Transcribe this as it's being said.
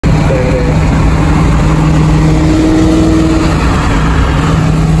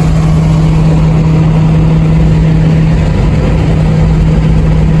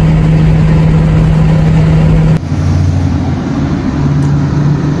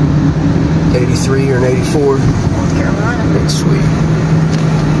83 or an 84. North Carolina. It's sweet.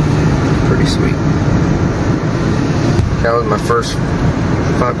 Pretty sweet. That was my first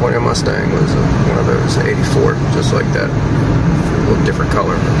 5.0 Mustang, was one of those 84, just like that. A little different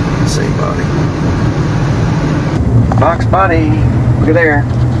color, but same body. Foxbody, look at there.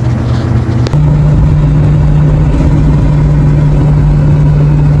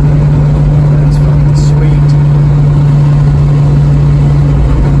 That's fucking sweet.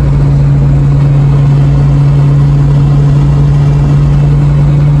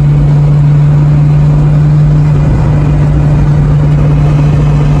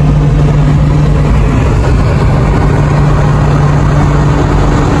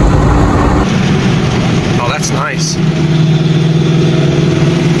 Nice.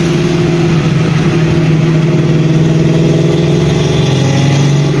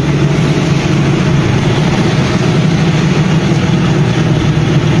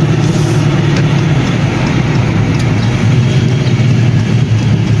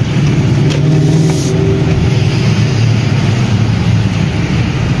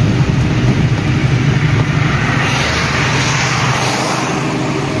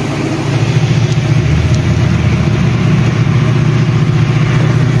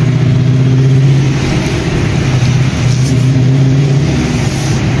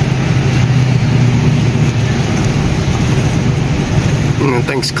 That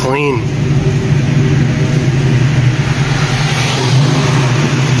thing's clean.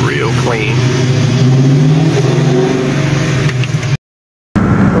 Real clean.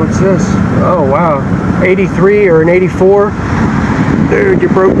 What's this? Oh wow. 83 or an 84? Dude, you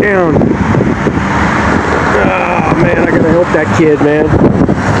broke down. Oh man, I gotta help that kid, man.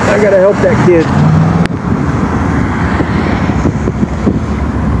 I gotta help that kid.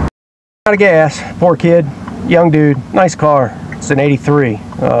 Out of gas. Poor kid. Young dude. Nice car. It's an 83.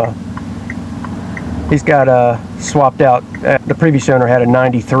 He's got swapped out. The previous owner had a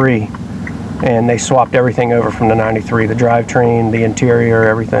 93, and they swapped everything over from the 93. The drivetrain, the interior,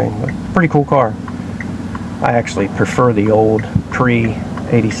 everything. Pretty cool car. I actually prefer the old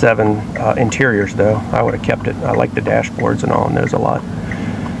pre-87 interiors, though. I would have kept it. I like the dashboards and all on those a lot.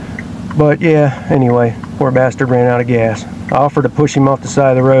 But yeah, anyway, poor bastard ran out of gas. I offered to push him off the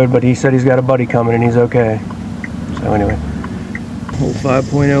side of the road, but he said he's got a buddy coming and he's okay. So anyway. Whole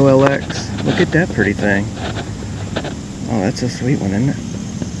 5.0 LX. Look at that pretty thing. Oh, that's a sweet one, isn't it?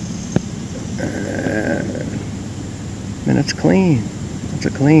 Man, it's clean. It's a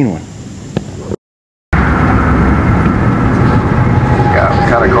clean one. Yeah, what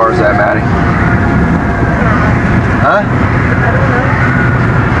kind of car is that, Maddie? Huh?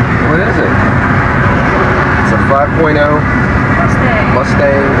 What is it? It's a 5.0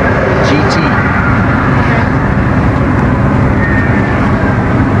 Mustang GT.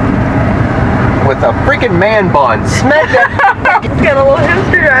 With a freaking man bun. Smack that. It's got a little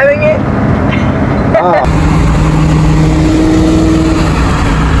history driving it. Oh.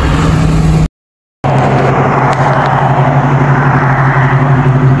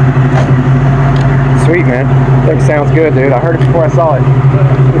 Sweet, man. That sounds good, dude. I heard it before I saw it.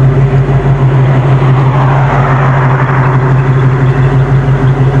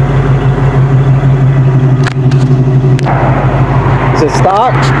 Is it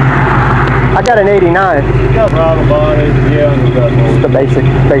stock? I got an 89. You got throttle body, yeah, and you got the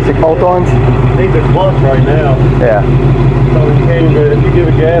basic bolt-ons. These are clutch right now. Yeah. So you can't even, if you give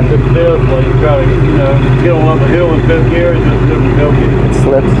a gas at fifth, like you try to, you know, get on up a hill in fifth gear, it just doesn't go get it. It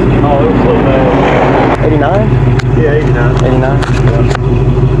slips. Oh, it'll slip bad. 89? Yeah, 89. 89.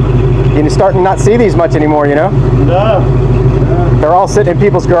 Yeah. You're starting to not see these much anymore, you know? No. They're all sitting in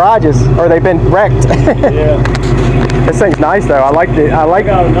people's garages, or they've been wrecked. Yeah. This thing's nice though. I got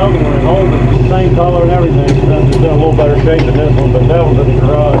another one at home, it's the same color and everything. It's in a little better shape than this one, but that one's in the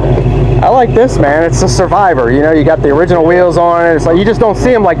garage. I like this, man. It's a Survivor. You know, you got the original wheels on it. It's like you just don't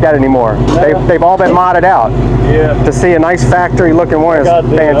see them like that anymore. Yeah. They've all been modded out. Yeah. To see a nice factory looking one is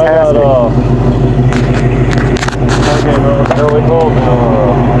fantastic.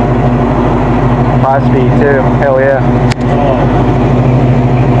 High speed too. Hell yeah.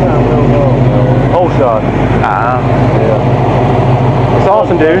 Whole shot. Yeah. It's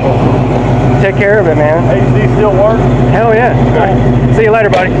awesome, dude. Take care of it, man. AC still work? Hell yeah. Right. See you later,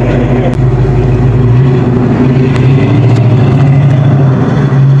 buddy.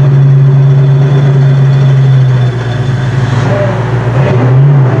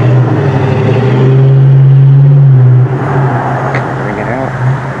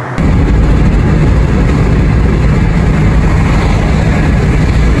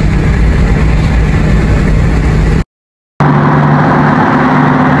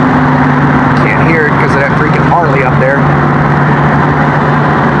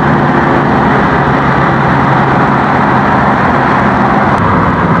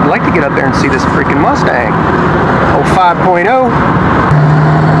 and see this freaking Mustang. Old 5.0.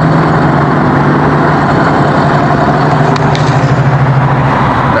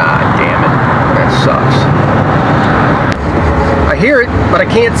 Nah, damn it. That sucks. I hear it, but I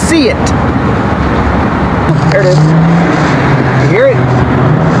can't see it. There it is. You hear it?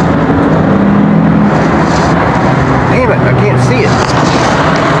 Damn it, I can't see it.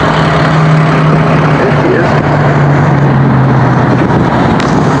 There she is.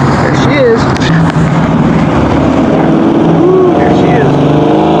 There she is. Ooh, there she is.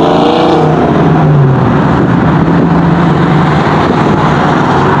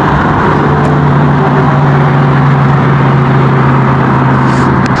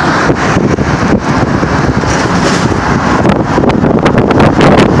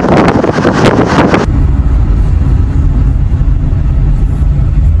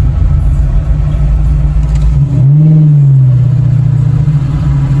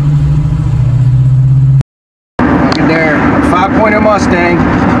 There, 5.0 Mustang.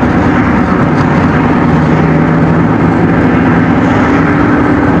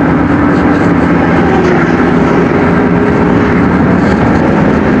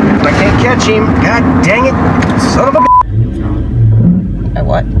 I can't catch him. God dang it. Son of a b****. At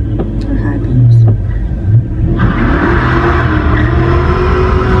what? High beams.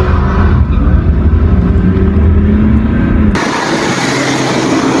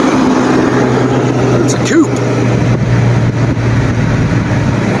 It's a coupe.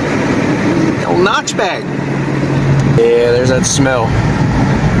 Old notch bag. Yeah, there's that smell.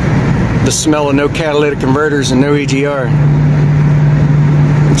 The smell of no catalytic converters and no EGR.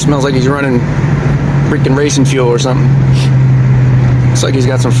 It smells like he's running freaking racing fuel or something. Looks like he's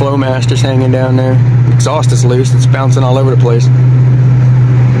got some flow masters hanging down there. Exhaust is loose. It's bouncing all over the place.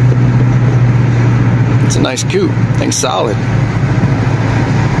 It's a nice coupe. Thing's solid.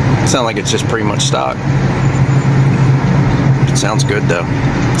 Sounds like it's just pretty much stock. It sounds good though.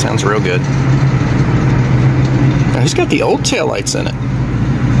 It sounds real good. Now, he's got the old taillights in it.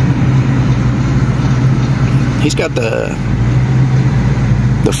 He's got the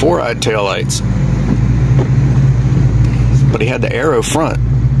four-eyed taillights, but he had the arrow front.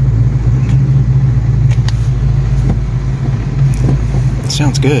 It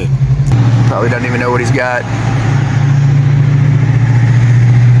sounds good. Probably doesn't even know what he's got.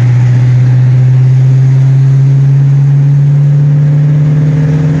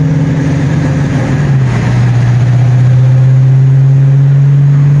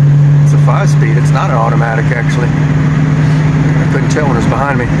 It's a 5-speed. It's not an automatic, actually. I couldn't tell when it was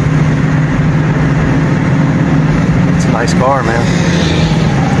behind me. It's a nice car, man.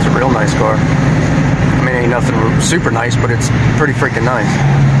 It's a real nice car. I mean, ain't nothing super nice, but it's pretty freaking nice.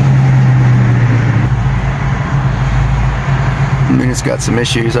 I mean, it's got some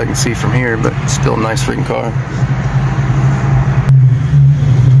issues I can see from here, but it's still a nice freaking car.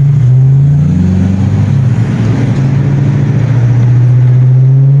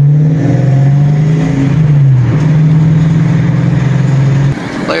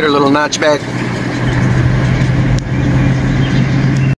 Later, little notchback.